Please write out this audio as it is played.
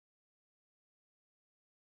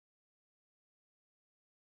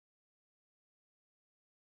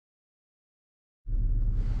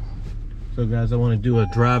So guys, I want to do a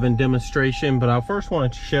driving demonstration, but I first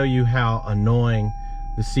wanted to show you how annoying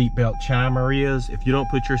the seatbelt chimer is. If you don't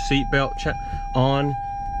put your seatbelt on,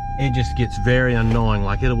 it just gets very annoying.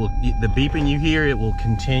 Like the beeping you hear, it will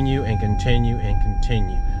continue and continue and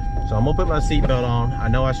continue. So I'm gonna put my seatbelt on. I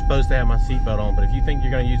know I'm supposed to have my seatbelt on, but if you think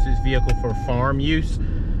you're gonna use this vehicle for farm use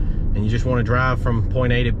and you just want to drive from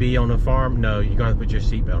point A to B on the farm, no, you're gonna put your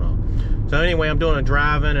seatbelt on. So anyway, I'm doing a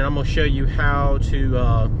driving and I'm gonna show you how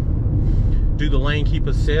to do the lane keep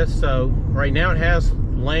assist. So right now it has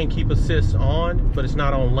lane keep assist on, but it's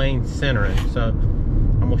not on lane centering. So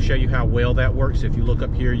I'm gonna show you how well that works. If you look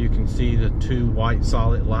up here, you can see the two white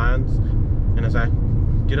solid lines. And as I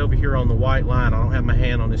get over here on the white line, I don't have my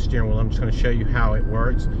hand on the steering wheel. I'm just gonna show you how it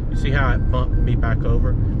works. You see how it bumped me back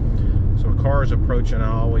over? So a car is approaching,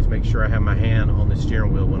 I always make sure I have my hand on the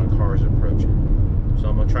steering wheel when a car is approaching. So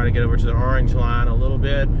I'm gonna try to get over to the orange line a little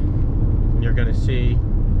bit, and you're gonna see.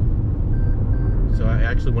 So I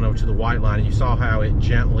actually went over to the white line and you saw how it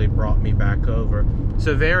gently brought me back over. It's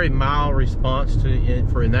a very mild response to it,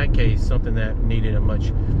 for in that case, something that needed a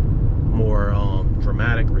much more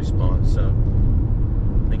dramatic response. So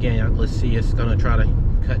again, let's see, it's gonna try to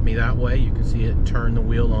cut me that way. You can see it turn the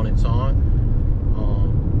wheel on its on.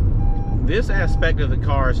 This aspect of the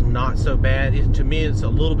car is not so bad. To me, it's a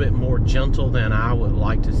little bit more gentle than I would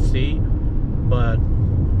like to see, but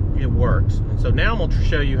it works. And so now I'm going to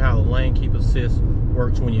show you how the lane keep assist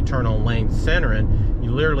works when you turn on lane centering.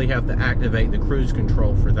 You literally have to activate the cruise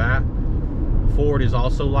control for that. Ford is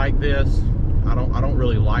also like this. I don't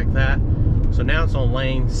really like that. So now it's on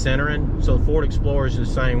lane centering. So Ford Explorer is the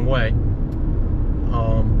same way.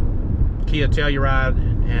 Kia Telluride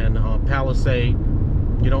and Palisade,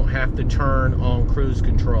 you don't have to turn on cruise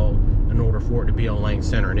control in order for it to be on lane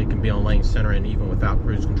center, and it can be on lane center and even without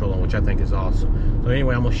cruise control on, which I think is awesome. So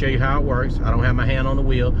anyway, I'm going to show you how it works. I don't have my hand on the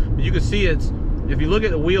wheel, but you can see if you look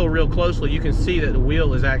at the wheel real closely, you can see that the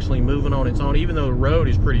wheel is actually moving on its own, even though the road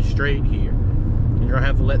is pretty straight here. And you're going to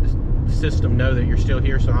have to let the system know that you're still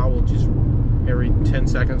here, so I will just every 10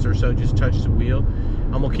 seconds or so just touch the wheel.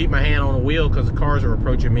 I'm going to keep my hand on the wheel because the cars are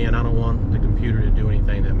approaching me and I don't want the computer to do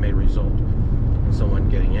anything that may result in someone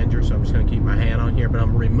getting injured. So I'm just going to keep my hand on here, but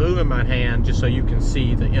I'm removing my hand just so you can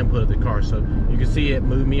see the input of the car. So you can see it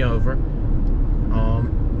move me over.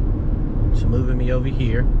 It's moving me over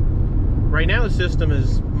here. Right now the system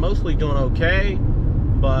is mostly doing okay,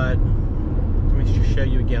 but let me just show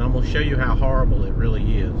you again. I'm going to show you how horrible it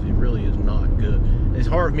really is. It really is not good. It's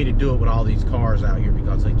hard for me to do it with all these cars out here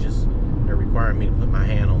because they're requiring me to put my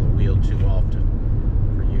hand on the wheel too often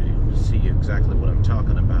for you to see exactly what I'm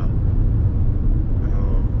talking about.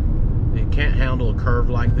 It can't handle a curve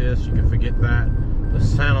like this. You can forget that. The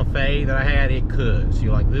Santa Fe that I had, it could. So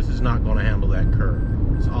you're like, this is not going to handle that curve.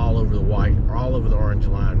 It's all over the white, or all over the orange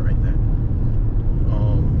line right there.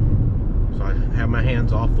 So I have my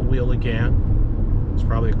hands off the wheel again. It's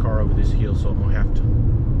probably a car over this hill, so I'm going to have to,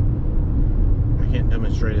 I can't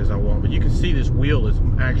demonstrate it as I want, but you can see this wheel is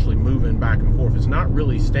actually moving back and forth. It's not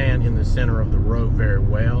really staying in the center of the road very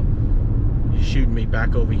well. It's shooting me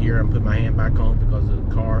back over here and put my hand back on because of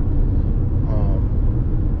the car.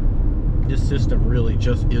 This system really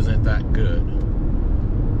just isn't that good.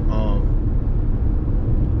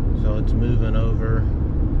 So it's moving over.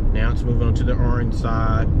 Now it's moving onto the orange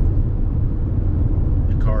side.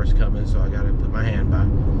 The car's coming, so I gotta put my hand back.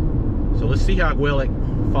 So let's see how well it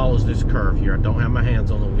follows this curve here. I don't have my hands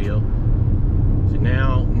on the wheel. So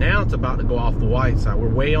now it's about to go off the white side. We're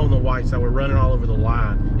way on the white side. We're running all over the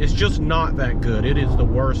line. It's just not that good. It is the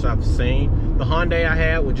worst I've seen. The Hyundai I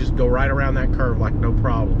had would just go right around that curve like no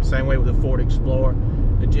problem. Same way with the Ford Explorer.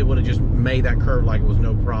 It would have just made that curve like it was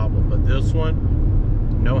no problem. But this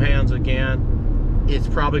one, no hands again. It's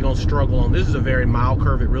probably going to struggle on. This is a very mild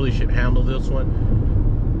curve. It really should handle this one.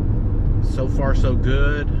 So far so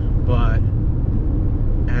good, but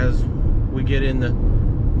as we get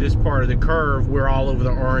in this part of the curve, we're all over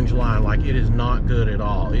the orange line. Like, it is not good at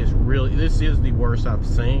all. It's really, this is the worst I've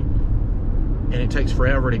seen, and it takes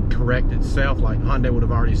forever to correct itself. Like Hyundai would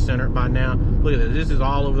have already centered by now. Look at this. This is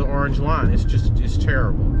all over the orange line. It's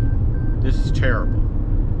terrible. This is terrible.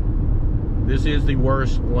 This is the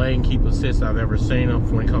worst lane keep assist I've ever seen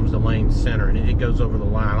when it comes to lane center, and it goes over the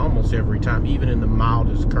line almost every time, even in the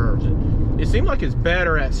mildest curves. It seems like it's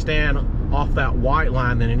better at staying off that white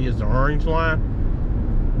line than it is the orange line,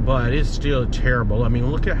 but it's still terrible. I mean,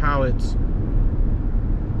 look at how it's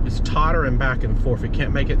tottering back and forth. It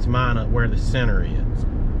can't make its mind up where the center is.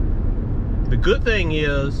 The good thing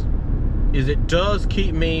is it does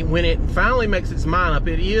keep me, when it finally makes its mind up,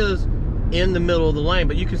 it is in the middle of the lane,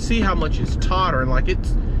 but you can see how much it's tottering. Like,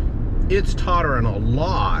 it's tottering a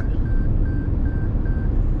lot.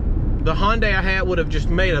 The Hyundai I had would have just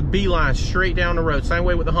made a beeline straight down the road. Same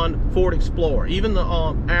way with the Ford Explorer. Even the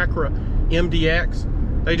Acura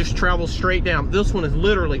MDX, they just travel straight down. This one is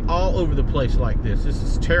literally all over the place like this. This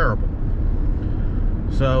is terrible.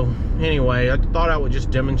 So anyway, I thought I would just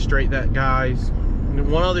demonstrate that, guys.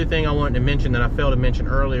 One other thing I wanted to mention that I failed to mention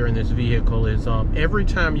earlier in this vehicle is every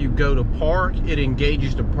time you go to park, it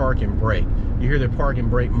engages the park and brake. You hear the park and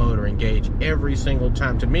brake motor engage every single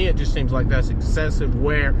time. To me, it just seems like that's excessive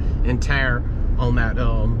wear and tear on that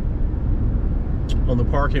on the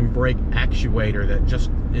park and brake actuator that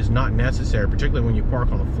just is not necessary, particularly when you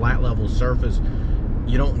park on a flat level surface.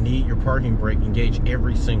 You don't need your parking brake engaged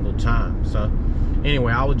every single time. So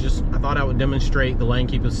anyway, I thought I would demonstrate the lane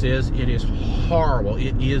keep assist. It is horrible.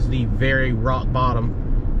 It is the very rock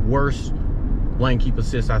bottom worst lane keep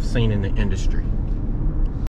assist I've seen in the industry.